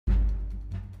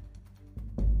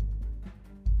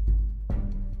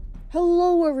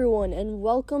Hello everyone and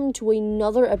welcome to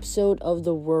another episode of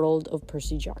The World of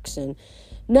Percy Jackson.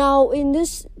 Now, in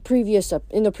the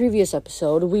previous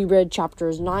episode, we read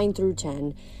chapters 9 through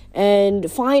 10, and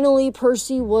finally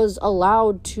Percy was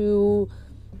allowed to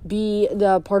be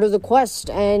the part of the quest,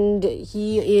 and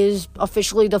he is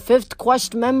officially the 5th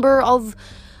quest member of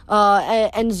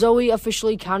and Zoe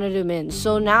officially counted him in.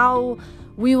 So now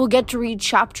we will get to read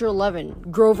chapter 11.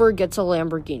 Grover gets a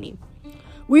Lamborghini.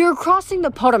 We were crossing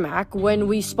the Potomac when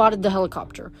we spotted the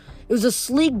helicopter. It was a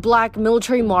sleek black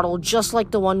military model just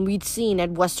like the one we'd seen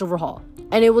at Westover Hall,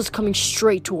 and it was coming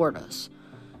straight toward us.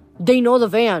 "They know the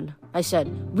van," I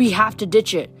said. "We have to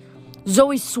ditch it."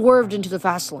 Zoe swerved into the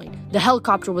fast lane. The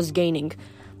helicopter was gaining.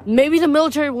 "Maybe the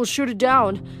military will shoot it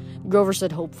down," Grover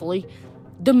said hopefully.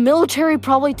 "The military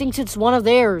probably thinks it's one of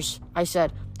theirs," I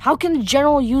said. "How can the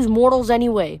general use mortals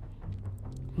anyway?"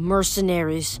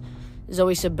 "Mercenaries,"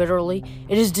 Zoe said bitterly.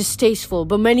 "It is distasteful,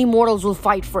 but many mortals will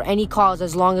fight for any cause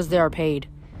as long as they are paid."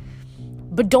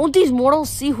 "But don't these mortals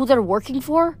see who they're working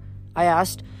for?" I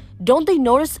asked. "Don't they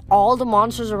notice all the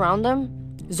monsters around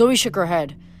them?" Zoe shook her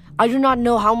head. "I do not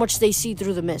know how much they see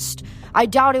through the mist. I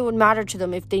doubt it would matter to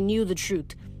them if they knew the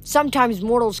truth. Sometimes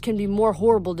mortals can be more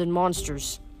horrible than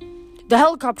monsters." The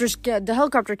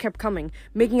helicopter kept coming,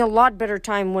 making a lot better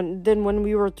time than when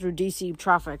we were through DC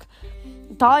traffic.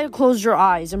 Thalia closed her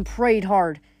eyes and prayed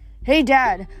hard. "Hey,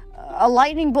 Dad, a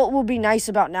lightning bolt will be nice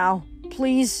about now.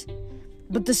 Please."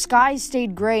 But the sky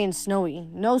stayed gray and snowy.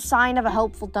 No sign of a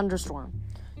helpful thunderstorm.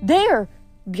 "There,"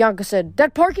 Bianca said.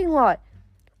 "That parking lot."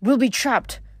 "We'll be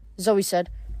trapped," Zoe said.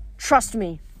 "Trust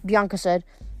me," Bianca said.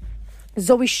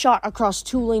 Zoe shot across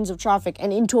 2 lanes of traffic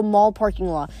and into a mall parking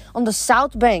lot on the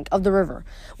south bank of the river.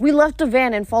 We left the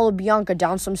van and followed Bianca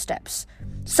down some steps.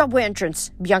 "Subway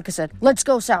entrance," Bianca said. "Let's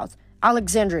go south.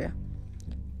 Alexandria."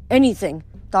 "Anything,"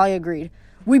 Thalia agreed.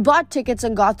 We bought tickets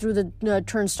and got through the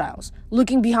turnstiles,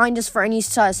 looking behind us for any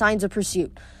signs of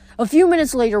pursuit. A few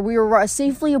minutes later, we were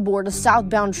safely aboard a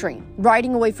southbound train,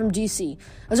 riding away from DC.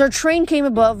 As our train came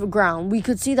above ground, we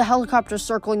could see the helicopter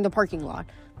circling the parking lot,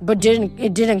 but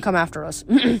it didn't come after us.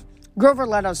 Grover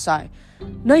let us sigh.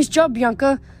 "Nice job,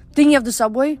 Bianca. Thinking of the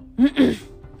subway?"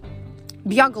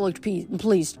 Bianca looked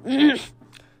pleased.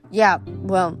 "Yeah,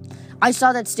 well, I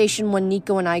saw that station when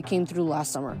Nico and I came through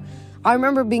last summer. I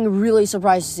remember being really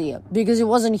surprised to see it, because it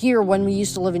wasn't here when we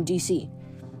used to live in DC.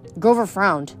 Grover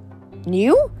frowned.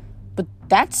 "New? But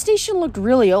that station looked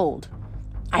really old."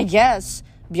 "I guess,"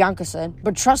 Bianca said.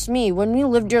 "But trust me, when we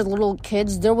lived here as little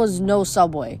kids, there was no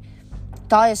subway."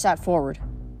 Thalia sat forward.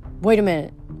 "Wait a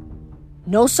minute.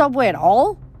 No subway at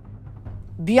all?"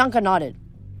 Bianca nodded.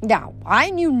 Now,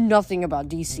 I knew nothing about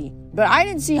DC, but I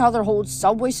didn't see how their whole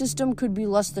subway system could be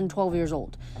less than 12 years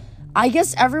old. I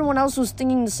guess everyone else was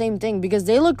thinking the same thing because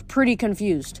they looked pretty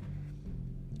confused.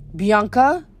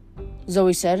 "Bianca,"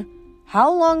 Zoe said,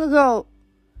 "how long ago?"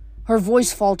 Her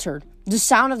voice faltered. The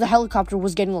sound of the helicopter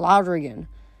was getting louder again.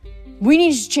 "We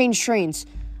need to change trains,"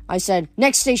 I said.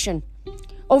 "Next station."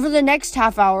 Over the next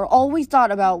half hour, all we thought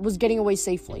about was getting away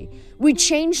safely. We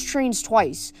changed trains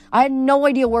twice. I had no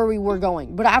idea where we were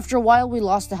going, but after a while, we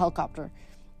lost the helicopter.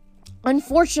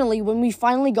 Unfortunately, when we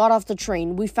finally got off the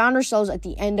train, we found ourselves at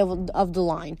the end of the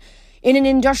line, in an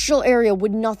industrial area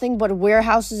with nothing but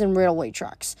warehouses and railway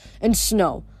tracks, and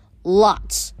snow.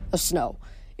 Lots of snow.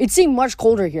 It seemed much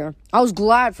colder here. I was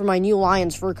glad for my new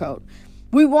lion's fur coat.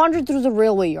 We wandered through the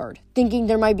railway yard, thinking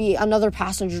there might be another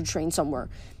passenger train somewhere.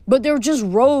 But there were just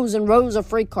rows and rows of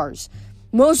freight cars,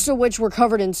 most of which were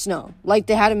covered in snow, like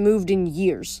they hadn't moved in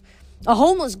years. A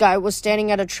homeless guy was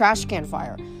standing at a trash can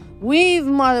fire. We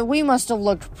must have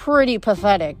looked pretty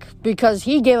pathetic, because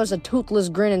he gave us a toothless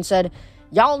grin and said,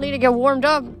 "Y'all need to get warmed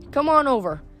up? Come on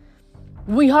over."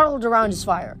 We huddled around his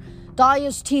fire.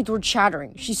 Thalia's teeth were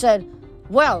chattering. She said,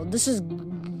 "Well, this is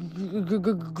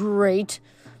great."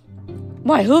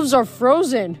 "My hooves are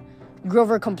frozen,"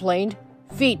 Grover complained.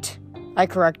 "Feet," I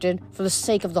corrected, for the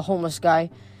sake of the homeless guy.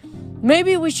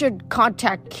 "Maybe we should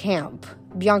contact camp,"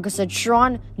 Bianca said.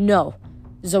 "Sharon?" "No,"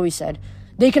 Zoe said.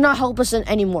 "They cannot help us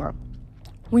anymore.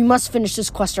 We must finish this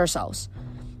quest ourselves."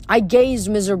 I gazed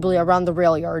miserably around the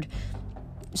rail yard.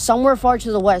 Somewhere far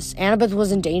to the west, Annabeth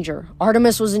was in danger.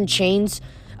 Artemis was in chains.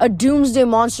 A doomsday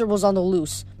monster was on the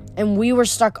loose. And we were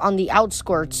stuck on the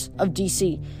outskirts of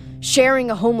DC,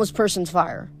 sharing a homeless person's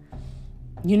fire.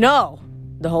 "You know,"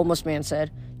 the homeless man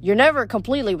said, "you're never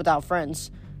completely without friends."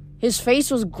 His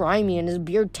face was grimy and his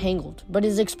beard tangled, but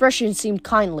his expression seemed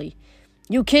kindly.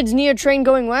 "You kids need a train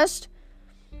going west?"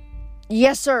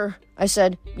 "Yes, sir," I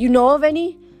said. "You know of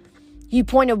any?" He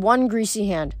pointed one greasy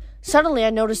hand. Suddenly, I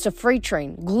noticed a freight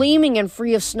train, gleaming and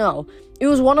free of snow. It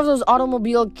was one of those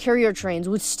automobile carrier trains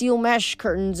with steel mesh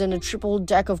curtains and a triple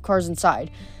deck of cars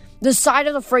inside. The side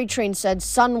of the freight train said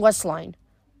Sun West Line.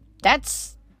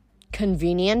 That's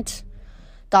convenient,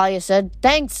 Dahlia said.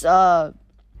 Thanks,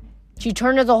 She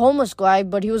turned to the homeless guy,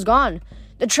 but he was gone.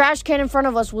 The trash can in front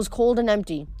of us was cold and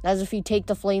empty, as if he'd take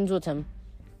the flames with him.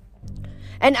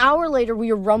 An hour later,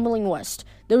 we were rumbling west.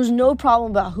 There was no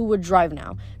problem about who would drive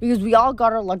now, because we all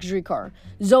got our luxury car.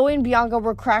 Zoe and Bianca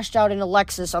were crashed out in a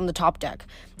Lexus on the top deck.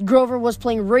 Grover was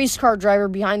playing race car driver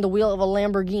behind the wheel of a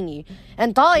Lamborghini.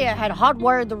 And Thalia had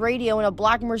hot-wired the radio in a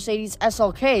black Mercedes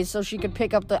SLK so she could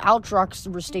pick up the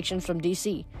Outrox stations from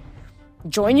DC.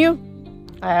 Join you?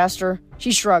 I asked her.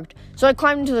 She shrugged, so I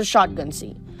climbed into the shotgun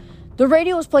seat. The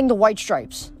radio was playing the White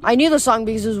Stripes. I knew the song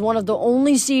because it was one of the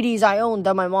only CDs I owned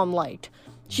that my mom liked.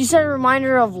 She said a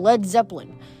reminder of Led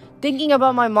Zeppelin. Thinking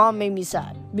about my mom made me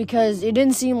sad, because it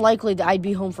didn't seem likely that I'd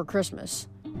be home for Christmas.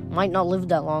 Might not live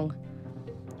that long.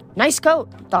 Nice coat,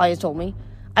 Thalia told me.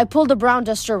 I pulled the brown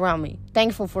duster around me,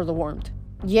 thankful for the warmth.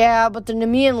 Yeah, but the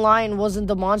Nemean lion wasn't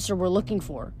the monster we're looking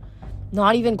for.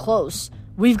 Not even close.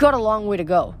 We've got a long way to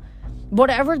go.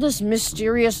 Whatever this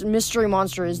mysterious mystery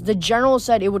monster is, the general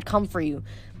said it would come for you.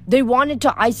 They wanted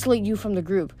to isolate you from the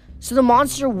group, so the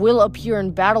monster will appear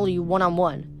and battle you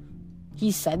one-on-one.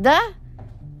 He said that?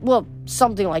 Well,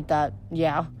 something like that,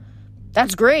 yeah.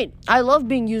 That's great. I love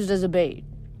being used as a bait.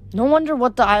 No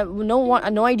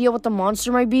idea what the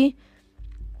monster might be?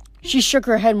 She shook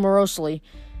her head morosely.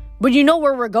 But you know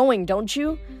where we're going, don't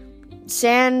you?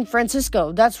 San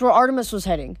Francisco. That's where Artemis was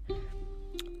heading.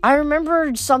 I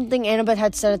remembered something Annabeth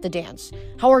had said at the dance.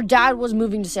 How her dad was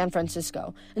moving to San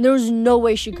Francisco, and there was no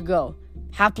way she could go.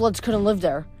 Half-bloods couldn't live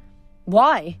there.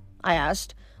 Why? I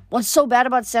asked. What's so bad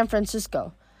about San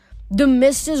Francisco? The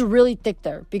mist is really thick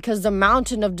there, because the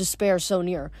mountain of despair is so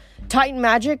near. Titan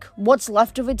magic, what's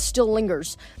left of it, still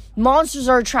lingers. Monsters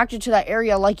are attracted to that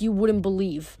area like you wouldn't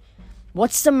believe.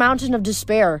 What's the mountain of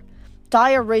despair?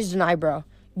 Thalia raised an eyebrow.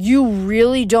 You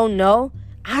really don't know?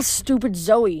 Ask stupid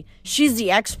Zoe. She's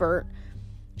the expert.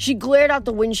 She glared out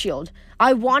the windshield.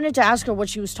 I wanted to ask her what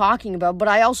she was talking about, but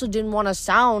I also didn't want to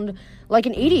sound like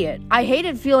an idiot. I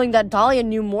hated feeling that Thalia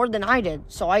knew more than I did,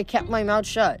 so I kept my mouth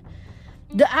shut.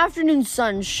 The afternoon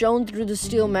sun shone through the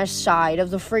steel mesh side of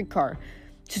the freight car,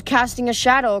 casting a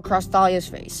shadow across Thalia's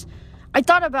face. I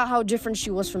thought about how different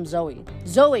she was from Zoe.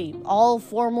 Zoe, all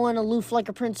formal and aloof like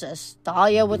a princess.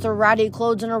 Thalia with her ratty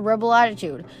clothes and her rebel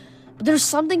attitude. But there's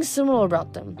something similar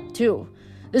about them, too.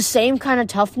 The same kind of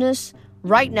toughness.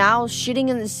 Right now, sitting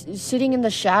in the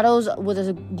shadows with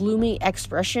a gloomy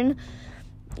expression,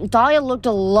 Thalia looked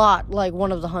a lot like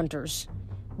one of the hunters.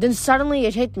 Then suddenly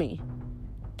it hit me.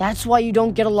 That's why you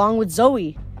don't get along with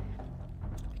Zoe.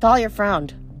 Thalia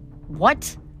frowned.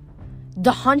 What?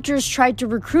 The hunters tried to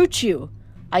recruit you,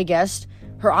 I guessed.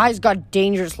 Her eyes got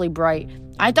dangerously bright.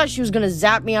 I thought she was going to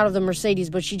zap me out of the Mercedes,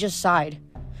 but she just sighed.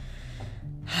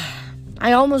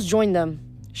 I almost joined them,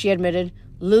 she admitted.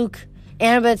 Luke,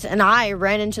 Annabeth, and I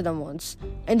ran into them once,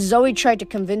 and Zoe tried to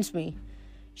convince me.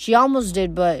 She almost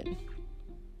did, but...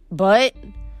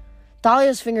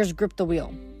 Thalia's fingers gripped the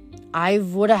wheel. I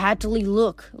would have had to leave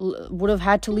Luke.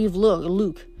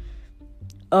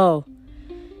 Oh.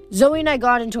 Zoe and I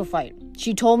got into a fight.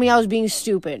 She told me I was being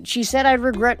stupid. She said I'd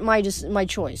regret my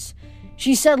choice.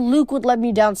 She said Luke would let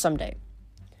me down someday.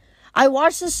 I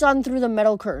watched the sun through the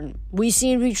metal curtain. We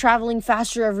seemed to be traveling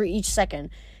faster each second,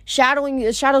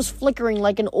 shadows flickering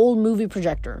like an old movie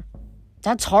projector.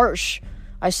 That's harsh,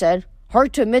 I said.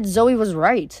 Hard to admit Zoe was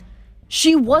right.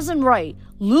 She wasn't right.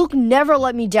 Luke never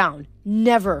let me down.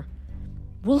 Never.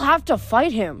 We'll have to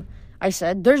fight him, I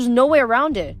said. There's no way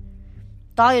around it.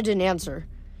 Thalia didn't answer.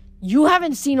 You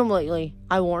haven't seen him lately,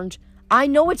 I warned. I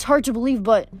know it's hard to believe,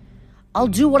 but I'll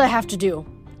do what I have to do.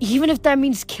 Even if that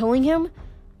means killing him?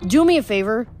 Do me a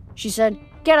favor, she said.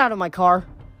 Get out of my car.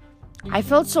 I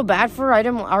felt so bad for her, I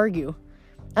didn't argue.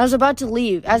 As I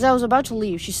was about to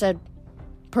leave, she said,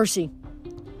 Percy.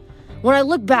 When I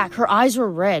looked back, her eyes were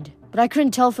red, but I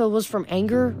couldn't tell if it was from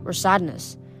anger or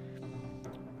sadness.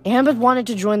 Annabeth wanted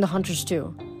to join the hunters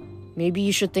too. Maybe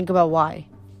you should think about why.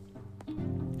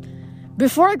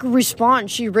 Before I could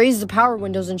respond, she raised the power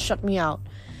windows and shut me out.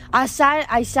 I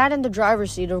sat in the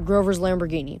driver's seat of Grover's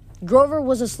Lamborghini. Grover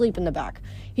was asleep in the back.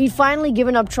 He'd finally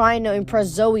given up trying to impress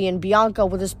Zoe and Bianca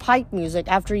with his pipe music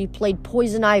after he played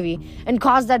Poison Ivy and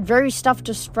caused that very stuff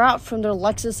to sprout from their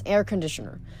Lexus air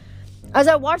conditioner. As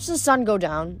I watched the sun go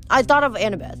down, I thought of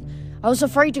Annabeth. I was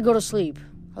afraid to go to sleep.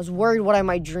 I was worried what I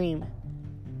might dream.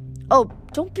 Oh,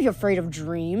 don't be afraid of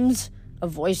dreams, a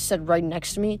voice said right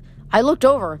next to me. I looked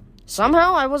over.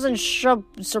 Somehow, I wasn't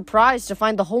surprised to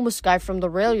find the homeless guy from the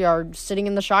rail yard sitting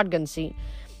in the shotgun seat.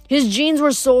 His jeans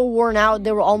were so worn out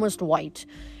they were almost white.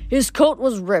 His coat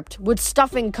was ripped, with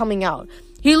stuffing coming out.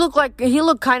 He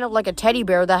looked kind of like a teddy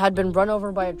bear that had been run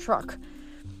over by a truck.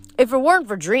 "If it weren't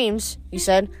for dreams," he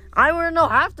said, "I wouldn't know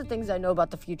half the things I know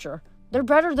about the future. They're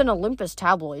better than Olympus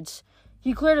tabloids."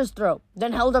 He cleared his throat,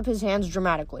 then held up his hands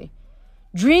dramatically.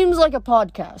 "Dreams like a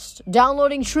podcast,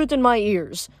 downloading truth in my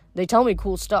ears. They tell me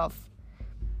cool stuff."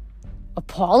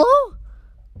 Apollo?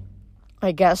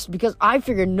 I guessed, because I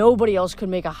figured nobody else could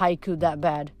make a haiku that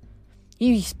bad.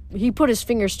 He put his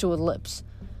fingers to his lips.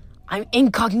 "I'm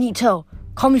incognito.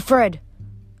 Call me Fred."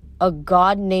 "A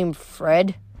god named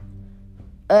Fred?"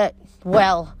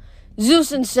 Well,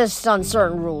 Zeus insists on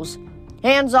certain rules.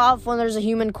 Hands off when there's a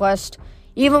human quest,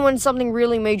 even when something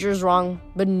really major is wrong,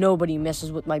 but nobody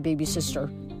messes with my baby sister.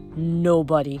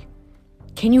 Nobody.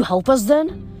 "Can you help us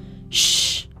then?"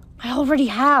 "Shh, I already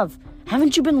have.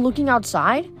 Haven't you been looking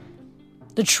outside?"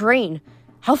 "The train.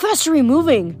 How fast are we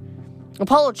moving?"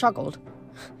 Apollo chuckled.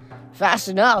 "Fast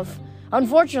enough.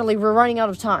 Unfortunately, we're running out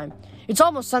of time. It's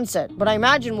almost sunset, but I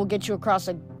imagine we'll get you across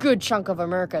a good chunk of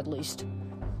America at least."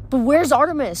 "But where's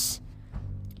Artemis?"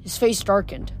 His face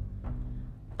darkened.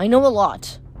 "I know a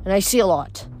lot, and I see a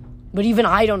lot, but even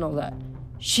I don't know that.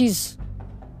 She's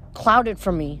clouded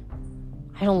from me.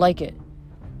 I don't like it."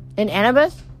 "And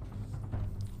Annabeth?"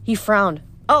 He frowned.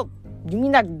 "Oh, you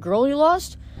mean that girl you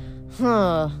lost?"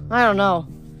 I don't know."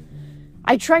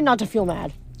 I tried not to feel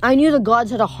mad. I knew the gods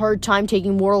had a hard time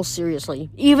taking morals seriously,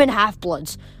 even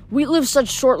half-bloods. We live such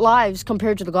short lives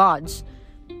compared to the gods.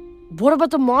 "What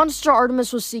about the monster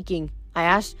Artemis was seeking?" I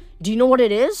asked. "Do you know what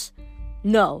it is?"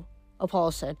 "No," Apollo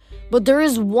said, "but there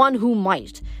is one who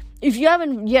might. If you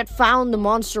haven't yet found the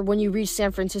monster when you reach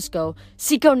San Francisco,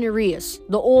 seek out Nereus,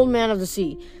 the old man of the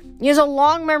sea. He has a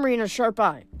long memory and a sharp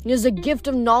eye. He has a gift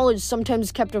of knowledge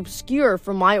sometimes kept obscure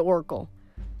from my oracle."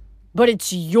 "But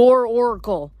it's your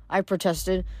oracle," I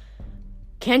protested.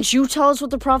 "Can't you tell us what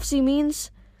the prophecy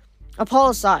means?"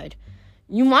 Apollo sighed.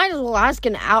 "You might as well ask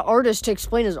an artist to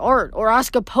explain his art, or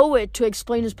ask a poet to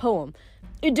explain his poem.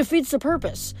 It defeats the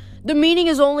purpose. The meaning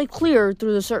is only clear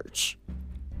through the search."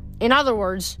 "In other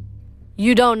words,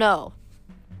 you don't know."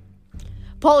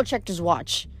 Apollo checked his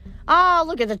watch.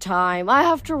 Look at the time. I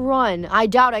have to run. I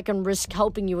doubt I can risk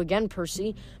helping you again,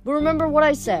 Percy. But remember what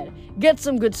I said. Get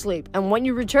some good sleep, and when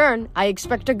you return, I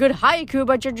expect a good haiku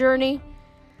about your journey."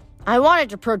 I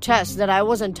wanted to protest that I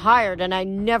wasn't tired and I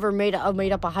never made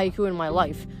up a haiku in my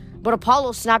life. But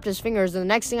Apollo snapped his fingers, and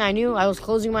the next thing I knew, I was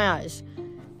closing my eyes.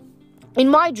 In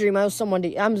my dream, I was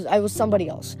somebody else.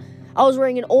 I was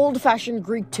wearing an old-fashioned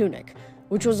Greek tunic,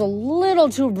 which was a little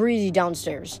too breezy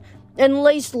downstairs, and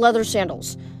laced leather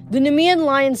sandals. The Nemean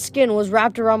lion's skin was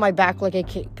wrapped around my back like a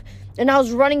cape, and I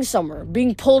was running somewhere,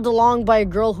 being pulled along by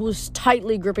a girl who was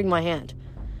tightly gripping my hand.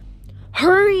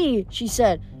 "Hurry," she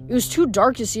said. It was too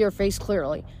dark to see her face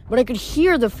clearly, but I could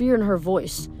hear the fear in her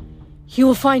voice. "He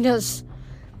will find us."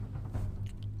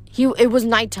 It was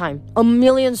nighttime. A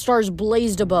million stars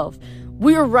blazed above.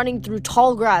 We were running through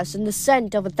tall grass, and the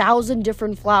scent of 1,000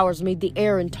 different flowers made the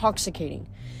air intoxicating.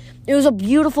 It was a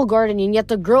beautiful garden, and yet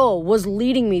the girl was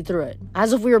leading me through it,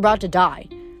 as if we were about to die.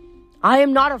 "I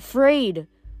am not afraid,"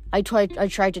 I tried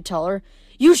to tell her.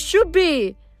 "You should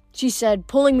be," she said,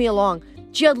 pulling me along.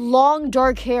 She had long,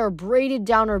 dark hair braided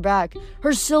down her back.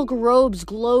 Her silk robes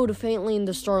glowed faintly in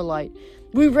the starlight.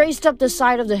 We raced up the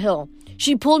side of the hill.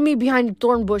 She pulled me behind a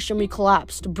thorn bush, and we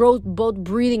collapsed, both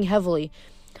breathing heavily.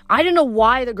 I didn't know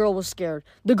why the girl was scared.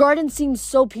 The garden seemed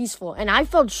so peaceful, and I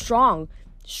felt strong.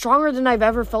 Stronger than I've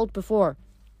ever felt before.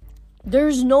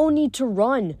 "There's no need to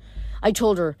run," I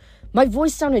told her. My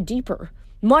voice sounded deeper,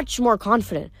 much more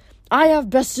confident. "I have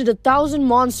bested 1,000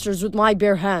 monsters with my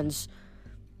bare hands."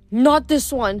 "Not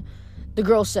this one," the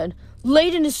girl said.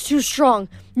 "Ladin is too strong.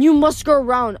 You must go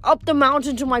around, up the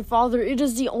mountain to my father. It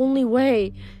is the only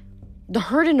way." The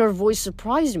hurt in her voice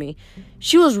surprised me.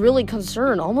 She was really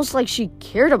concerned, almost like she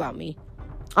cared about me.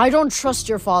 "I don't trust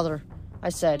your father," I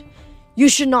said. "You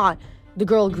should not," the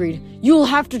girl agreed. "You will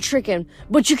have to trick him,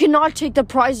 but you cannot take the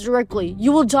prize directly.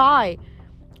 You will die."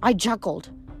 I chuckled.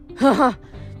 "Haha,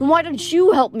 then why don't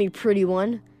you help me, pretty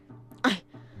one?"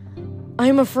 I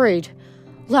am afraid.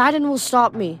 Ladin will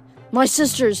stop me. My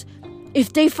sisters,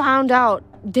 if they found out,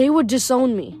 they would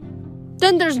disown me."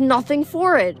 "Then there's nothing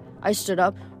for it." I stood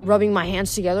up, rubbing my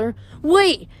hands together.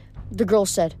 "Wait," the girl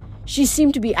said. She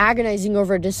seemed to be agonizing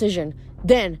over a decision.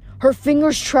 Then, her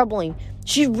fingers trembling,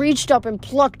 she reached up and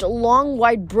plucked a long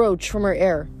white brooch from her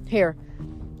hair.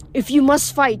 "If you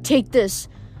must fight, take this.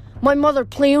 My mother,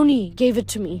 Pleione, gave it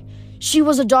to me. She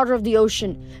was a daughter of the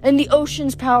ocean, and the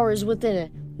ocean's power is within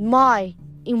it. My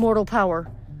immortal power.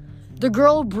 The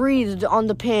girl breathed on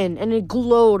the pin, and it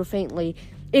glowed faintly.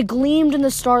 It gleamed in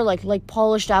the starlight like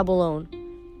polished abalone.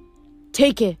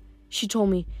 "Take it," she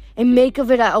told me, "and make of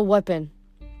it a weapon."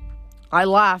 I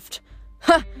laughed.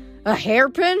 "Ha! A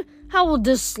hairpin? How will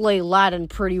this slay Aladdin,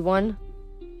 pretty one?"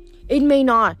 "It may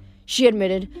not," she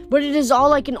admitted, "but it is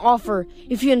all I can offer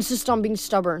if you insist on being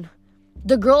stubborn."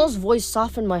 The girl's voice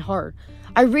softened my heart.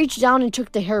 I reached down and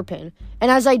took the hairpin, and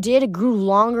as I did, it grew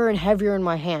longer and heavier in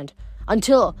my hand,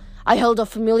 until I held a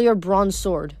familiar bronze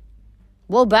sword.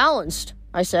 "Well balanced,"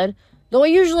 I said, "though I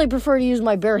usually prefer to use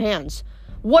my bare hands.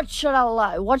 What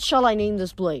shall I name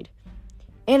this blade?"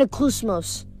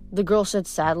 "Anaklusmos," the girl said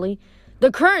sadly. "The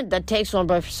current that takes one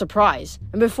by surprise,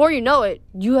 and before you know it,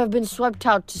 you have been swept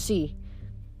out to sea."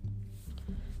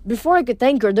 Before I could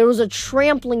thank her, there was a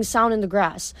trampling sound in the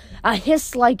grass, a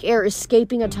hiss-like air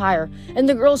escaping a tire, and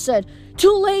the girl said,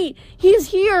 "Too late! He is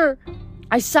here!"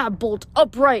 I sat bolt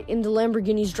upright in the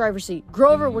Lamborghini's driver's seat.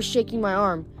 Grover was shaking my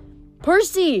arm.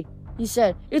 "Percy," he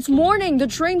said, "it's morning. The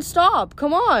train stopped.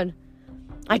 Come on."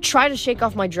 I tried to shake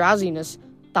off my drowsiness.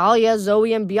 Thalia,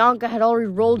 Zoe, and Bianca had already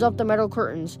rolled up the metal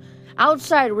curtains.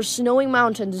 Outside were snowing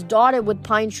mountains dotted with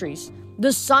pine trees,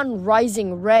 the sun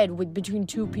rising red between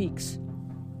two peaks.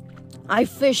 I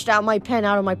fished out my pen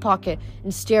out of my pocket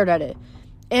and stared at it.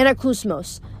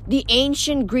 Anaklusmos, the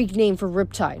ancient Greek name for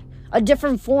riptide. A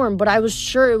different form, but I was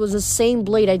sure it was the same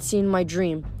blade I'd seen in my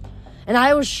dream. And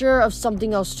I was sure of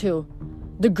something else too.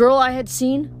 The girl I had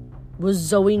seen was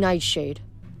Zoe Nightshade.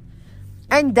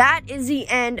 And that is the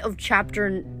end of chapter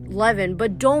 11.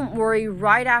 But don't worry,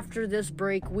 right after this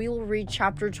break, we will read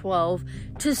chapter 12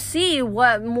 to see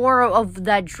what more of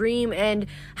that dream and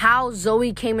how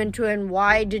Zoe came into it and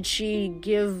why did she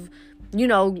give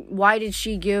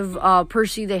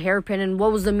Percy the hairpin and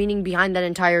what was the meaning behind that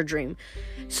entire dream.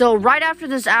 So right after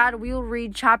this ad, we will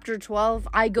read chapter 12,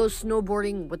 I Go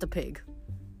Snowboarding with a Pig.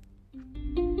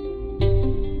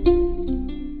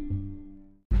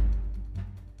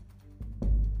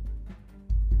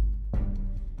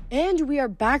 And we are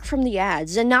back from the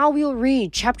ads, and now we'll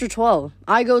read Chapter 12,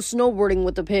 I Go Snowboarding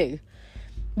with a Pig.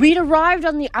 We'd arrived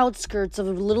on the outskirts of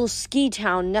a little ski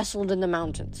town nestled in the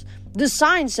mountains. The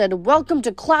sign said, "Welcome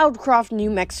to Cloudcroft, New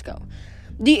Mexico."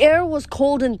 The air was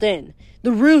cold and thin.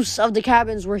 The roofs of the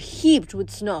cabins were heaped with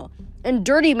snow, and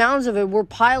dirty mounds of it were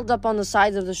piled up on the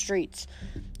sides of the streets.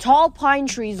 Tall pine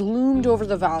trees loomed over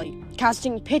the valley,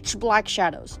 casting pitch-black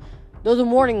shadows, though the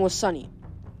morning was sunny.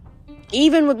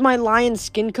 Even with my lion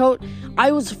skin coat,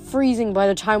 I was freezing by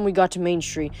the time we got to Main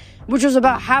Street, which was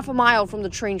about half a mile from the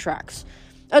train tracks.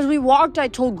 As we walked, I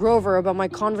told Grover about my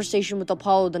conversation with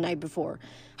Apollo the night before,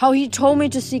 how he told me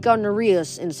to seek out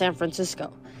Nereus in San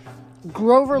Francisco.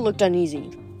 Grover looked uneasy.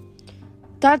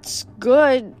 "That's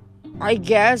good, I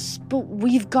guess, but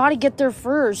we've got to get there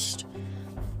first."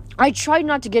 I tried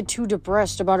not to get too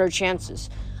depressed about our chances.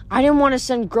 I didn't want to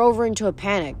send Grover into a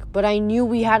panic, but I knew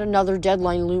we had another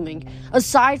deadline looming.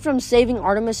 Aside from saving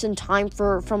Artemis in time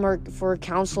for a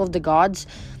council of the gods,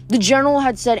 the general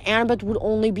had said Annabeth would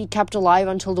only be kept alive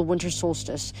until the winter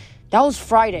solstice. That was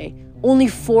Friday, only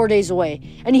 4 days away,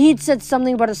 and he'd said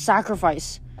something about a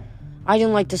sacrifice. I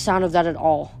didn't like the sound of that at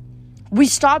all. We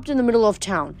stopped in the middle of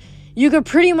town. You could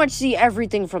pretty much see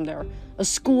everything from there. A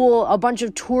school, a bunch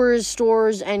of tourist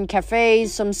stores and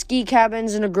cafes, some ski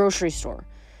cabins, and a grocery store.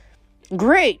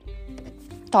 "Great,"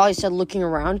 Thalia said, looking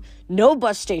around. "No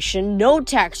bus station, no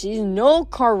taxis, no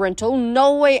car rental,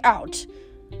 no way out."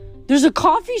 "There's a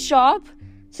coffee shop,"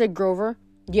 said Grover.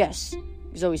 "Yes,"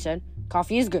 Zoe said.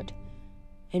 "Coffee is good."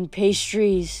 "And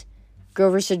pastries,"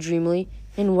 Grover said dreamily.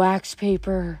 "And wax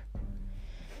paper."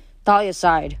 Thalia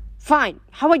sighed. "Fine,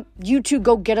 how about you two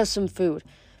go get us some food?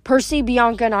 Percy,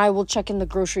 Bianca, and I will check in the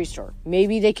grocery store.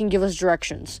 Maybe they can give us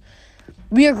directions."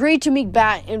 We agreed to meet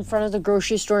Bat in front of the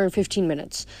grocery store in 15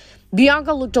 minutes.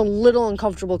 Bianca looked a little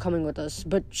uncomfortable coming with us,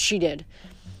 but she did.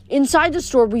 Inside the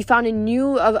store, we found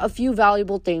a few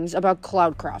valuable things about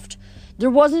Cloudcroft. There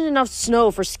wasn't enough snow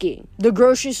for skiing. The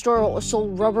grocery store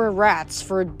sold rubber rats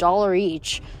for $1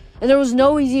 each, and there was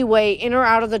no easy way in or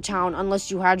out of the town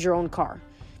unless you had your own car.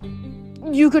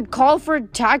 "You could call for a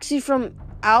taxi from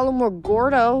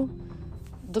Alamogordo,"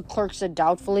 the clerk said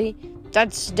doubtfully.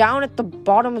 "That's down at the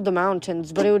bottom of the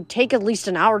mountains, but it would take at least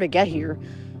an hour to get here.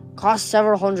 Cost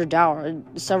several hundred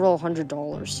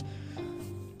dollars.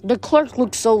 The clerk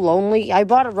looked so lonely, I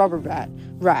bought a rubber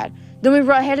rat. Then we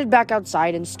headed back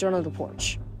outside and stood on the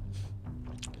porch.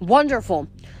 "Wonderful,"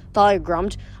 Thalia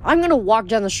grumped. "I'm going to walk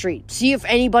down the street, see if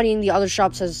anybody in the other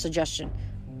shops has a suggestion."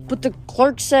 But the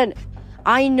clerk said,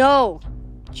 "I know."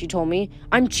 she told me.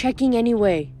 I'm checking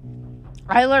anyway.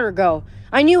 I let her go.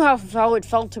 I knew how it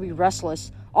felt to be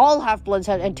restless. All half-bloods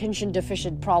had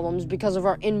attention-deficient problems because of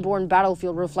our inborn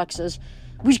battlefield reflexes.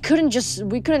 We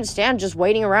couldn't stand just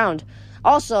waiting around.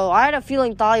 Also, I had a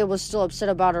feeling Thalia was still upset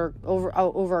about her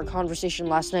over our conversation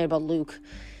last night about Luke.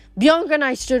 Bianca and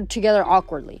I stood together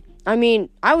awkwardly. I mean,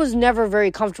 I was never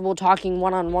very comfortable talking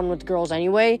one-on-one with girls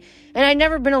anyway, and I'd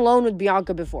never been alone with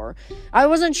Bianca before. I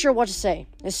wasn't sure what to say,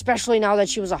 especially now that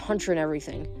she was a hunter and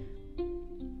everything.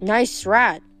 Nice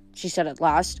rat, she said at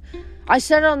last. I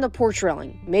set it on the porch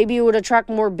railing. Maybe it would attract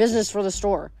more business for the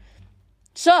store.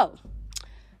 So,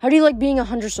 how do you like being a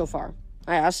hunter so far?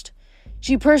 I asked.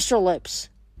 She pursed her lips.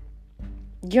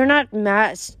 You're not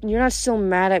still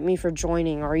mad at me for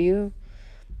joining, are you?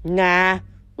 Nah,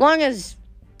 long as,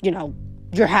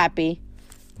 you're happy.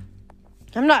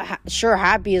 I'm not sure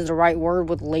happy is the right word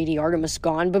with Lady Artemis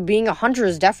gone, but being a hunter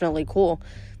is definitely cool.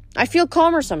 I feel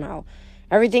calmer somehow.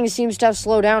 Everything seems to have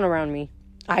slowed down around me.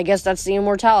 I guess that's the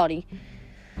immortality.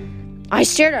 I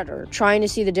stared at her, trying to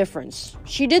see the difference.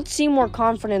 She did seem more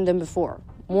confident than before,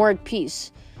 more at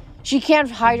peace. She can't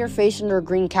hide her face under a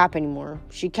green cap anymore.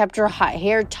 She kept her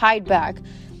hair tied back,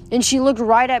 and she looked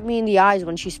right at me in the eyes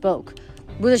when she spoke.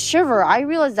 With a shiver, I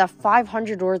realized that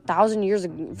 500 or 1,000 years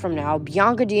from now,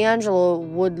 Bianca D'Angelo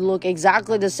would look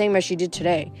exactly the same as she did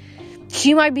today.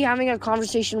 She might be having a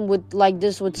conversation like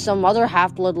this with some other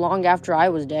half-blood long after I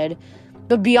was dead,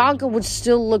 but Bianca would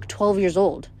still look 12 years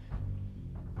old.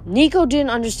 Nico didn't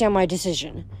understand my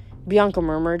decision, Bianca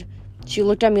murmured. She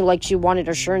looked at me like she wanted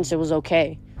assurance it was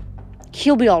okay.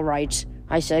 He'll be all right,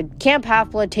 I said. Camp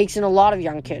Half-Blood takes in a lot of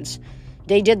young kids.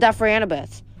 They did that for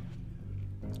Annabeth.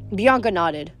 Bianca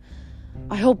nodded.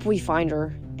 I hope we find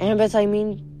her. Annabeth, I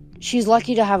mean, she's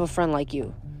lucky to have a friend like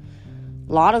you.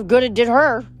 A lot of good it did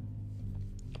her.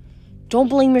 Don't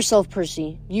blame yourself,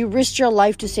 Percy. You risked your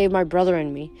life to save my brother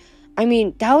and me. I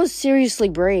mean, that was seriously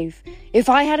brave. If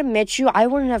I hadn't met you, I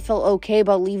wouldn't have felt okay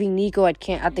about leaving Nico at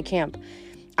the camp.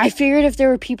 I figured if there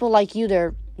were people like you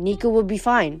there, Nico would be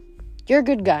fine. You're a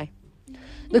good guy.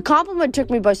 The compliment took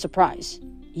me by surprise.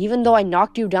 Even though I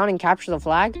knocked you down and captured the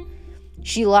flag?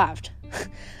 She laughed.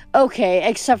 Okay,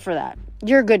 except for that.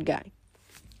 You're a good guy.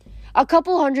 A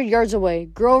couple 100 yards away,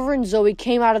 Grover and Zoe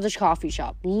came out of the coffee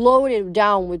shop, loaded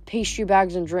down with pastry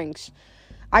bags and drinks.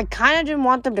 I kind of didn't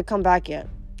want them to come back yet.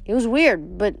 It was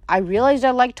weird, but I realized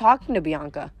I liked talking to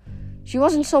Bianca. She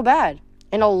wasn't so bad,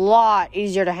 and a lot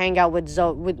easier to hang out with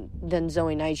than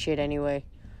Zoe Nightshade anyway.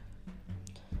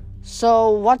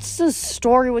 So, what's the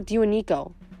story with you and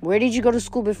Nico? Where did you go to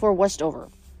school before Westover?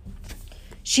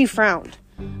 She frowned.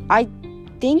 I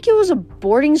think it was a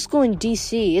boarding school in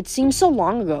D.C. It seems so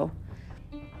long ago.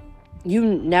 You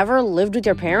never lived with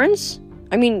your parents?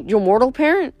 I mean, your mortal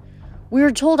parent? We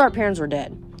were told our parents were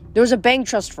dead. There was a bank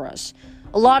trust for us.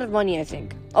 A lot of money, I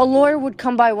think. A lawyer would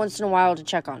come by once in a while to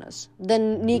check on us.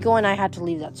 Then Nico and I had to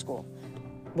leave that school.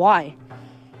 Why?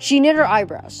 She knit her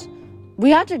eyebrows. We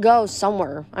had to go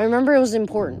somewhere. I remember it was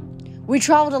important. We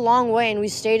traveled a long way and we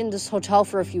stayed in this hotel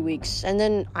for a few weeks. And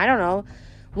then, I don't know,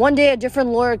 one day a different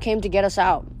lawyer came to get us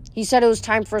out. He said it was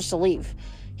time for us to leave.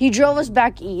 He drove us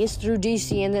back east through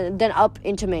D.C. and then up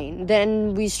into Maine.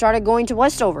 Then we started going to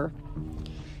Westover.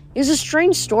 It was a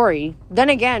strange story. Then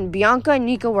again, Bianca and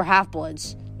Nico were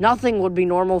half-bloods. Nothing would be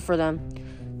normal for them.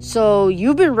 So,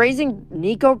 you've been raising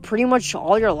Nico pretty much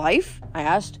all your life? I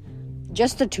asked.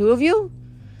 Just the two of you?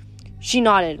 She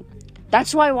nodded.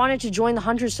 That's why I wanted to join the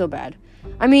Hunters so bad.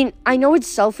 I mean, I know it's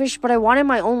selfish, but I wanted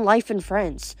my own life and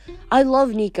friends. I love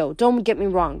Nico, don't get me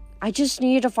wrong. I just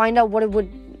needed to find out what it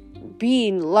would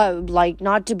be like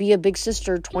not to be a big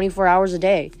sister 24 hours a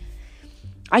day.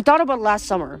 I thought about last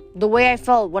summer, the way I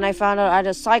felt when I found out I had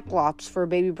a Cyclops for a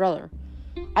baby brother.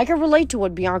 I could relate to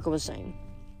what Bianca was saying.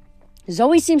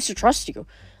 Zoe seems to trust you,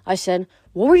 I said.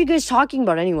 What were you guys talking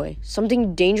about anyway?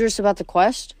 Something dangerous about the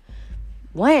quest?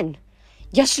 When?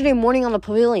 Yesterday morning on the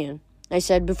pavilion, I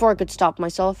said before I could stop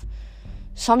myself.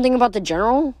 Something about the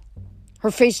general?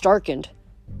 Her face darkened.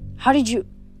 How did you...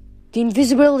 The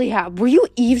invisibility hat. Were you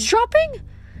eavesdropping?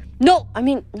 No, I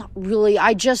mean, not really.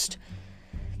 I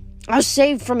was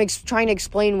saved from trying to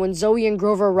explain when Zoe and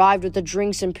Grover arrived with the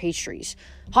drinks and pastries.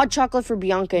 Hot chocolate for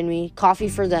Bianca and me, coffee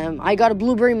for them. I got a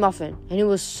blueberry muffin, and it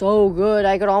was so good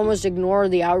I could almost ignore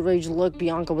the outraged look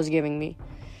Bianca was giving me.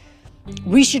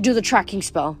 We should do the tracking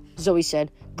spell, Zoe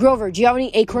said. Grover, do you have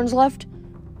any acorns left?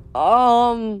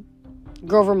 Grover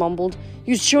mumbled.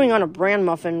 He was chewing on a bran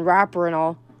muffin, wrapper and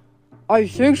all. I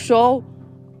think so.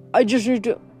 I just need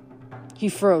to... He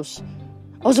froze.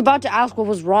 I was about to ask what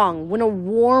was wrong when a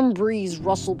warm breeze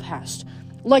rustled past.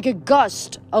 like a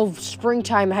gust of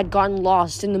springtime had gotten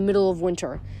lost in the middle of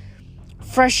winter.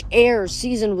 Fresh air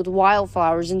seasoned with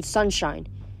wildflowers and sunshine,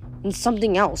 and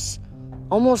something else,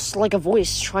 almost like a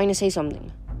voice trying to say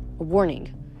something, a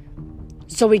warning.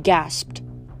 Zoe gasped.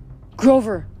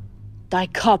 "Grover, thy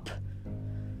cup."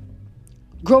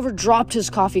 Grover dropped his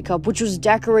coffee cup, which was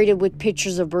decorated with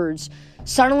pictures of birds.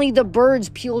 Suddenly, the birds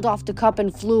peeled off the cup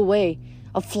and flew away,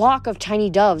 a flock of tiny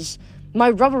doves. My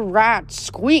rubber rat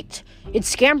squeaked. It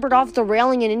scampered off the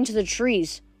railing and into the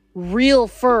trees. Real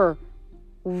fur,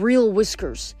 real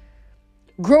whiskers.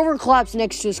 Grover collapsed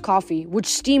next to his coffee, which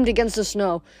steamed against the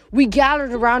snow. We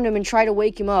gathered around him and tried to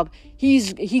wake him up.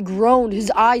 He groaned,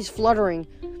 his eyes fluttering.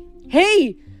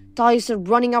 "Hey!" Dahlia said,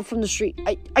 running up from the street.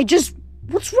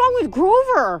 What's wrong with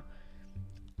Grover?"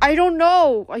 "I don't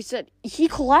know," I said. "He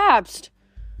collapsed."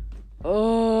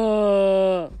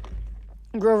 Grover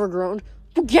groaned.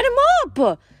 "Well, get him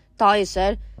up," Dahlia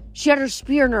said. She had her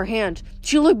spear in her hand.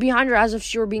 She looked behind her as if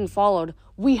she were being followed.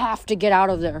 "We have to get out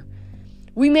of there."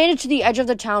 We made it to the edge of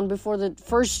the town before the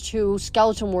first two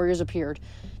skeleton warriors appeared.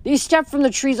 They stepped from the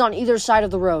trees on either side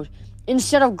of the road.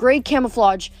 Instead of gray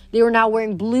camouflage, they were now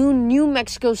wearing blue New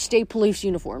Mexico State Police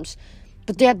uniforms.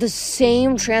 But they had the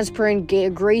same transparent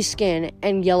gray skin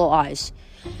and yellow eyes.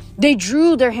 They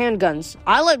drew their handguns.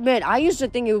 I'll admit, I used to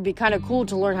think it would be kind of cool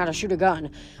to learn how to shoot a gun,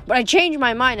 but I changed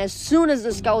my mind as soon as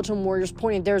the skeleton warriors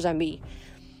pointed theirs at me.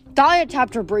 Dahlia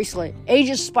tapped her bracelet.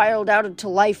 Aegis spiraled out into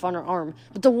life on her arm,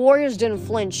 but the warriors didn't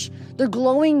flinch. Their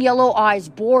glowing yellow eyes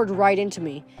bored right into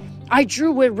me. I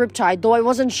drew with Riptide, though I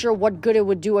wasn't sure what good it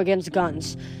would do against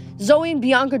guns. Zoe and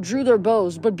Bianca drew their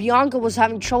bows, but Bianca was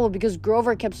having trouble because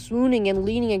Grover kept swooning and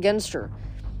leaning against her.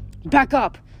 "Back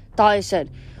up," Dahlia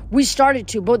said. We started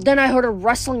to, but then I heard a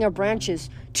rustling of branches.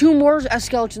 Two more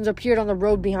skeletons appeared on the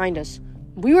road behind us.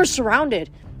 We were surrounded.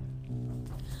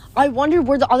 I wondered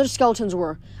where the other skeletons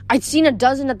were. I'd seen a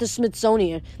dozen at the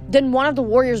Smithsonian. Then one of the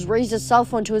warriors raised his cell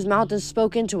phone to his mouth and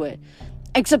spoke into it.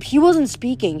 Except he wasn't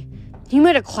speaking. He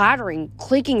made a clattering,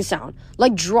 clicking sound,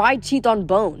 like dried teeth on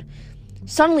bone.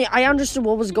 Suddenly, I understood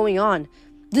what was going on.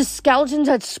 The skeletons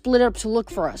had split up to look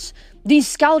for us. These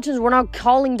skeletons were now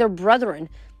calling their brethren.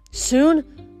 Soon,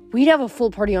 we'd have a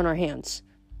full party on our hands.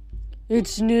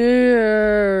 "It's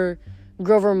near,"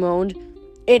 Grover moaned.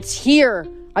 "It's here,"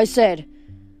 I said.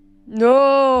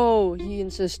 "No," he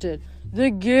insisted.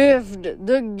 The gift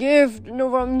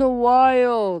from the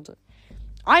wild."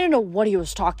 I didn't know what he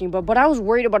was talking about, but I was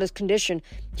worried about his condition.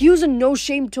 He was in no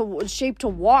shape to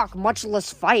walk, much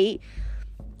less fight.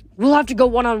 "We'll have to go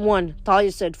one-on-one,"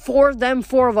 Thalia said. "Four of them,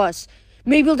 four of us.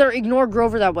 Maybe they'll ignore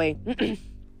Grover that way."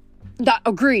 "That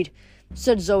agreed,"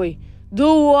 said Zoe.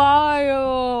 "The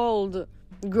wild,"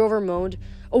 Grover moaned.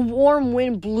 A warm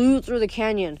wind blew through the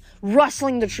canyon,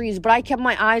 rustling the trees, but I kept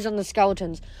my eyes on the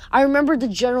skeletons. I remembered the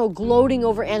general gloating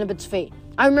over Annabeth's fate.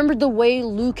 I remembered the way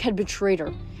Luke had betrayed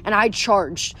her, and I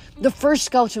charged. The first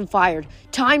skeleton fired.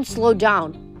 Time slowed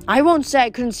down. I won't say I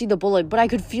couldn't see the bullet, but I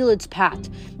could feel its path.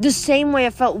 The same way I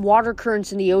felt water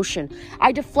currents in the ocean.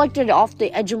 I deflected off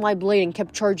the edge of my blade and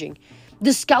kept charging.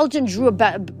 The skeleton drew a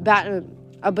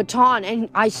baton, and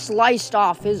I sliced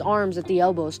off his arms at the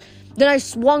elbows. Then I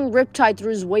swung Riptide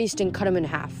through his waist and cut him in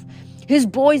half. His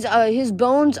bones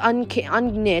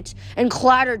unknit and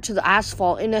clattered to the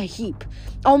asphalt in a heap.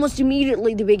 Almost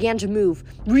immediately, they began to move,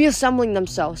 reassembling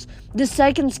themselves. The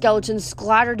second skeleton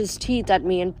splattered his teeth at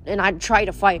me, and I tried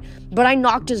to fight, but I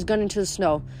knocked his gun into the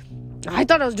snow. I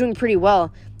thought I was doing pretty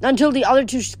well, until the other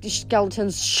two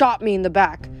skeletons shot me in the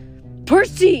back.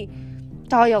 "Percy!"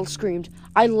 Thalia screamed.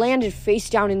 I landed face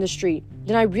down in the street.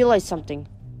 Then I realized something.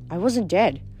 I wasn't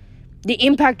dead. The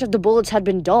impact of the bullets had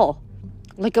been dull,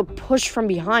 like a push from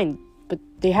behind, but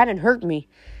they hadn't hurt me.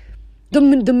 The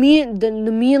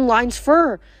Nemean line's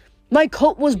fur. My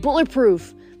coat was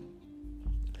bulletproof.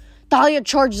 Thalia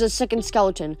charged the second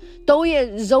skeleton.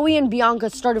 Zoe and Bianca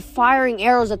started firing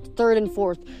arrows at the third and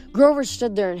fourth. Grover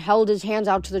stood there and held his hands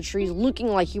out to the trees, looking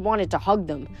like he wanted to hug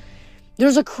them. There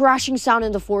was a crashing sound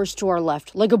in the forest to our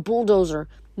left, like a bulldozer.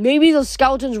 Maybe the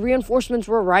skeleton's reinforcements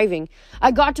were arriving.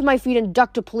 I got to my feet and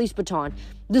ducked a police baton.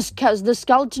 The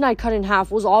skeleton I cut in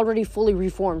half was already fully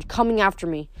reformed, coming after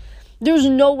me. There was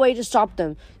no way to stop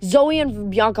them. Zoe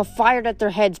and Bianca fired at their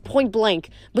heads point blank,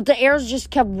 but the arrows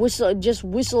just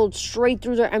whistled straight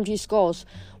through their empty skulls.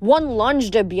 One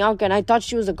lunged at Bianca, and I thought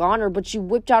she was a goner, but she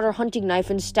whipped out her hunting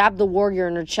knife and stabbed the warrior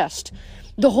in her chest.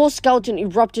 The whole skeleton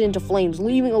erupted into flames,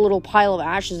 leaving a little pile of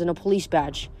ashes and a police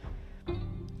badge.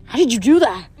 "How did you do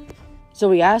that?"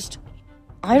 Zoe asked.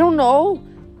 "I don't know,"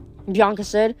 Bianca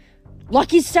said.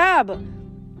 "Lucky stab."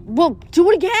 "Well, do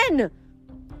it again."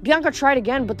 Bianca tried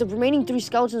again, but the remaining three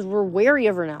skeletons were wary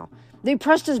of her now. They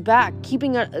pressed us back,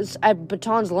 keeping us at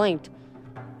baton's length.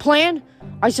 Plan?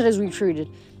 I said as we retreated.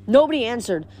 Nobody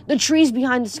answered. The trees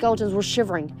behind the skeletons were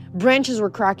shivering. Branches were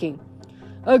cracking.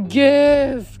 A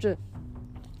gift,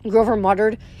 Grover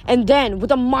muttered, and then,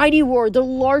 with a mighty roar, the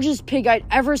largest pig I'd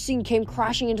ever seen came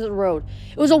crashing into the road.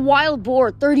 It was a wild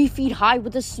boar, 30 feet high,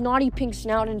 with a snotty pink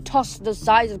snout and tusks the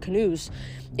size of canoes.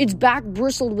 Its back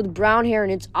bristled with brown hair,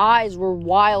 and its eyes were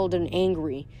wild and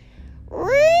angry.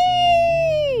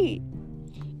 Ree!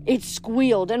 It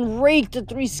squealed and raked the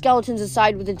 3 skeletons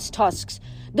aside with its tusks.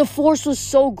 The force was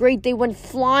so great they went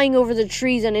flying over the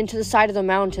trees and into the side of the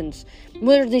mountains,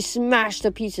 where they smashed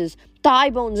to pieces, thigh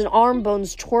bones and arm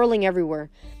bones twirling everywhere.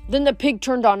 Then the pig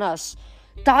turned on us.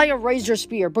 Thalia raised her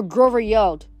spear, but Grover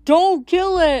yelled, "Don't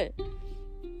kill it!"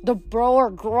 The boar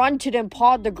grunted and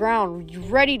pawed the ground,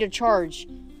 ready to charge.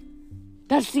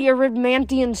 "That's the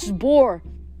Erymanthean boar,"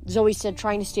 Zoe said,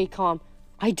 trying to stay calm.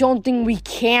 "I don't think we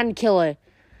can kill it."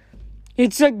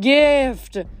 "It's a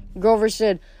gift," Grover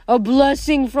said. "A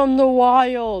blessing from the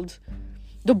wild."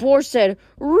 The boar said,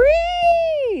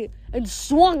 "Ree!" and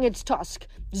swung its tusk.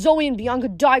 Zoe and Bianca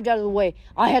dived out of the way.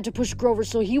 I had to push Grover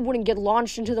so he wouldn't get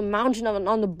launched into the mountain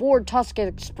on the board Tusk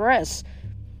Express.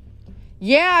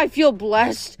 "Yeah, I feel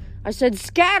blessed," I said.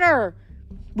 "Scatter!"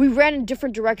 We ran in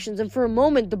different directions, and for a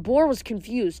moment the boar was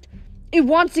confused. "It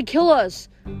wants to kill us,"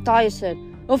 Thalia said.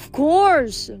 "Of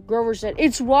course," Grover said.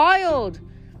 "It's wild."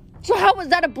 "So how was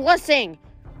that a blessing?"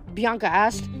 Bianca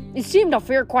asked. It seemed a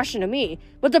fair question to me,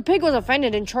 but the pig was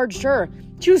offended and charged her.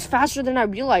 She was faster than I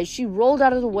realized. She rolled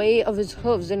out of the way of his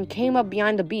hooves and came up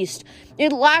behind the beast.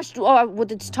 It lashed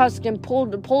with its tusk and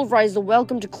pulverized the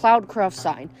 "Welcome to Cloudcraft"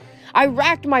 sign. I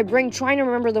racked my brain trying to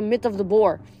remember the myth of the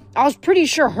boar. I was pretty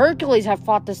sure Hercules had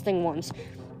fought this thing once,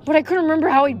 but I couldn't remember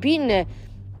how he'd beaten it.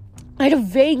 I had a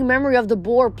vague memory of the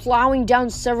boar plowing down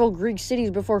several Greek cities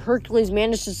before Hercules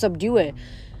managed to subdue it.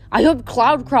 I hoped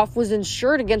Cloudcraft was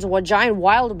insured against what giant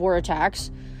wild boar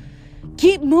attacks.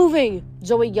 "Keep moving,"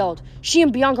 Zoe yelled. She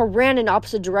and Bianca ran in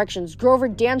opposite directions. Grover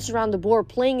danced around the boar,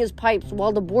 playing his pipes,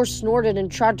 while the boar snorted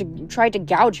and tried to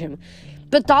gouge him.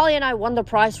 But Thalia and I won the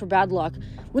prize for bad luck.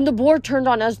 When the boar turned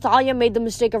on us, Thalia made the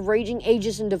mistake of raging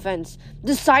Aegis in defense.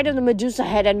 The sight of the Medusa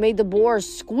head had made the boar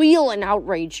squeal in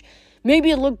outrage.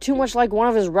 Maybe it looked too much like one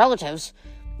of his relatives.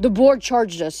 The boar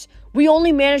charged us. We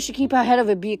only managed to keep ahead of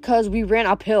it because we ran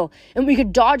uphill, and we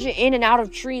could dodge it in and out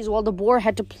of trees while the boar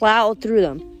had to plow through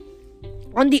them.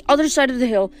 On the other side of the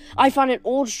hill, I found an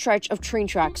old stretch of train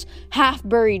tracks, half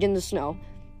buried in the snow.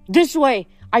 "This way!"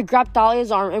 I grabbed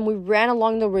Thalia's arm, and we ran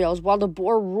along the rails while the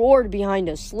boar roared behind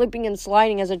us, slipping and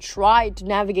sliding as it tried to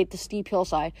navigate the steep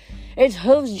hillside. Its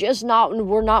hooves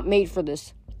were not made for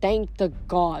this. Thank the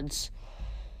gods.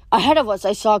 Ahead of us,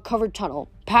 I saw a covered tunnel.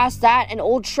 Past that, an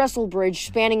old trestle bridge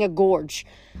spanning a gorge.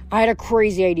 I had a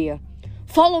crazy idea.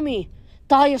 "Follow me!"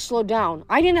 Thalia slowed down.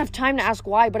 I didn't have time to ask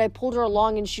why, but I pulled her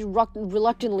along and she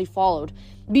reluctantly followed.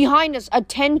 Behind us, a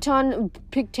 10-ton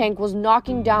pig tank was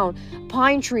knocking down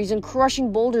pine trees and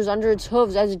crushing boulders under its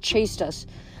hooves as it chased us.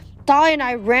 Thalia and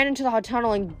I ran into the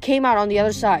tunnel and came out on the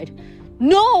other side.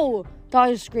 "No!"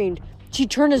 Thalia screamed. She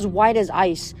turned as white as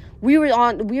ice. We were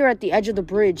at the edge of the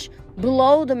bridge.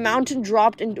 Below, the mountain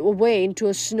dropped away into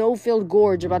a snow-filled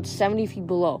gorge about 70 feet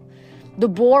below. The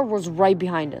boar was right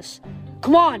behind us.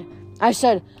 "Come on," I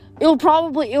said. It'll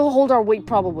hold our weight,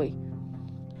 probably."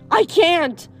 "I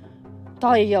can't,"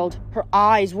 Thalia yelled. Her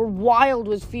eyes were wild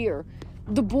with fear.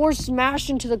 The boar smashed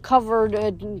into the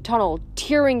covered tunnel,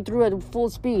 tearing through it at full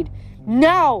speed.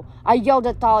 "Now!" I yelled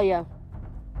at Thalia.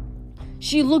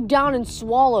 She looked down and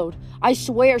swallowed. I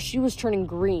swear she was turning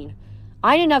green.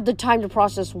 I didn't have the time to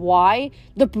process why.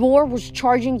 The boar was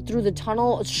charging through the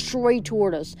tunnel straight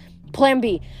toward us. Plan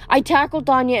B. I tackled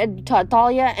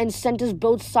Thalia and sent us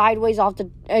both sideways off the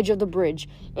edge of the bridge,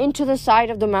 into the side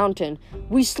of the mountain.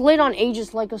 We slid on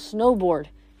Aegis like a snowboard,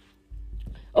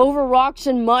 over rocks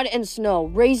and mud and snow,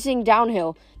 racing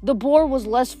downhill. The boar was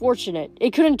less fortunate.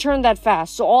 It couldn't turn that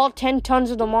fast, so all 10 tons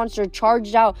of the monster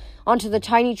charged out onto the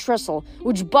tiny trestle,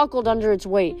 which buckled under its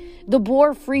weight. The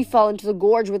boar free fell into the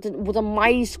gorge with a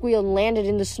mighty squeal and landed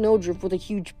in the snowdrift with a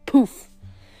huge poof.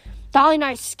 Thalia and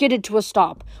I skidded to a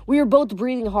stop. We were both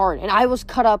breathing hard, and I was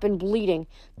cut up and bleeding.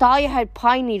 Thalia had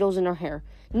pine needles in her hair.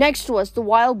 Next to us, the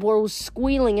wild boar was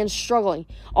squealing and struggling.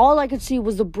 All I could see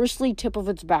was the bristly tip of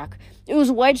its back. It was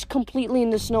wedged completely in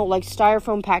the snow like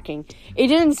styrofoam packing. It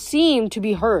didn't seem to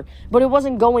be hurt, but it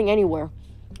wasn't going anywhere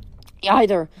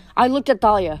either. I looked at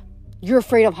Thalia. "You're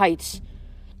afraid of heights."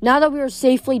 Now that we were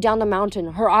safely down the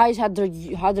mountain, her eyes had their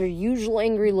usual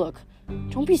angry look.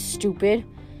 "Don't be stupid.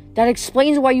 That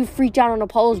explains why you freaked out on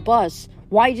Apollo's bus.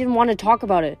 Why you didn't want to talk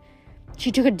about it."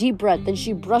 She took a deep breath, then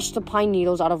she brushed the pine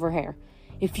needles out of her hair.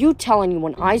 If you tell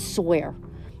anyone, I swear.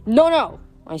 No,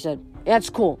 I said. That's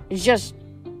cool. It's just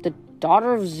the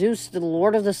daughter of Zeus, the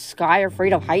lord of the sky,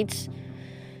 afraid of heights.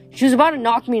 She was about to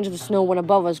knock me into the snow when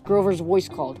above us, Grover's voice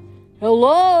called.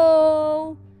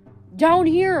 Hello? Down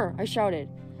here, I shouted.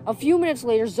 A few minutes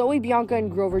later, Zoe, Bianca, and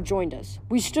Grover joined us.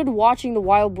 We stood watching the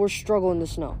wild boar struggle in the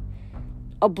snow.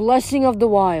 A blessing of the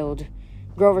wild,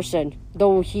 Grover said,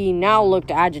 though he now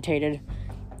looked agitated.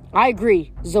 I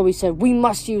agree, Zoe said. We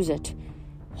must use it.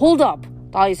 Hold up,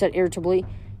 Thalia said irritably.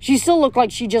 She still looked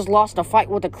like she just lost a fight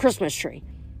with a Christmas tree.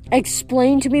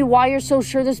 Explain to me why you're so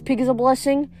sure this pig is a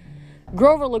blessing?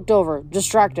 Grover looked over,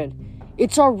 distracted.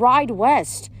 It's our ride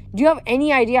west. Do you have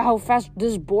any idea how fast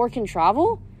this boar can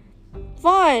travel?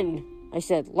 Fun, I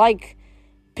said, like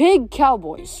pig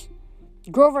cowboys.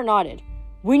 Grover nodded.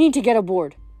 We need to get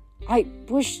aboard. I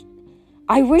wish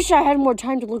I had more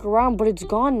time to look around, but it's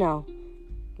gone now.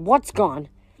 What's gone?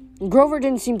 Grover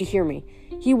didn't seem to hear me.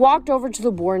 He walked over to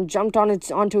the boar and jumped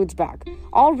onto its back.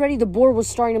 Already the boar was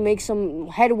starting to make some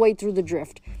headway through the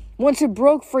drift. Once it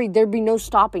broke free, there'd be no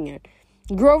stopping it.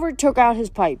 Grover took out his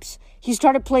pipes. He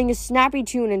started playing a snappy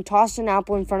tune and tossed an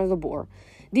apple in front of the boar.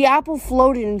 The apple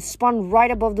floated and spun right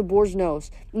above the boar's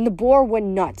nose, and the boar went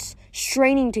nuts,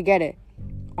 straining to get it.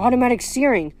 Automatic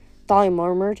steering, Thalia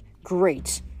murmured.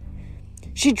 Great.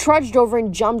 She trudged over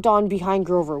and jumped on behind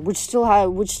Grover, which still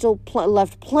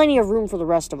left plenty of room for the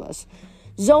rest of us.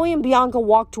 Zoe and Bianca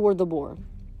walked toward the boar.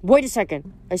 Wait a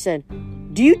second, I said.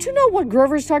 Do you two know what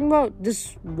Grover's talking about?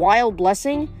 This wild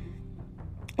blessing?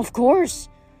 Of course,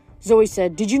 Zoe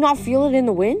said. Did you not feel it in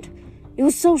the wind? It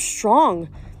was so strong.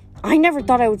 I never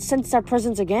thought I would sense that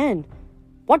presence again.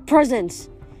 What presence?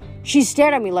 She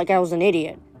stared at me like I was an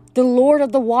idiot. The Lord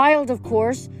of the Wild, of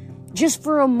course. Just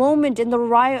for a moment in the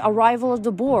arrival of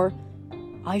the boar,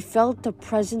 I felt the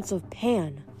presence of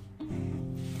Pan.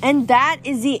 And that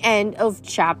is the end of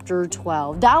chapter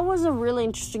 12. That was a really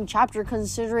interesting chapter,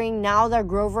 considering now that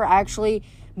Grover actually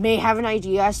may have an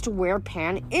idea as to where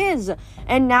Pan is.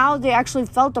 And now they actually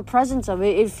felt the presence of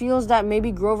it. It feels that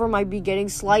maybe Grover might be getting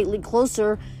slightly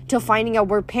closer to finding out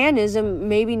where Pan is, and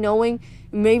maybe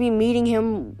meeting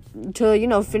him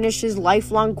to, finish his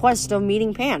lifelong quest of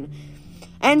meeting Pan.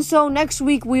 And so next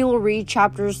week we will read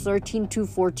chapters 13 to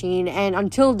 14. And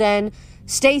until then,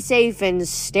 stay safe and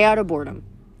stay out of boredom.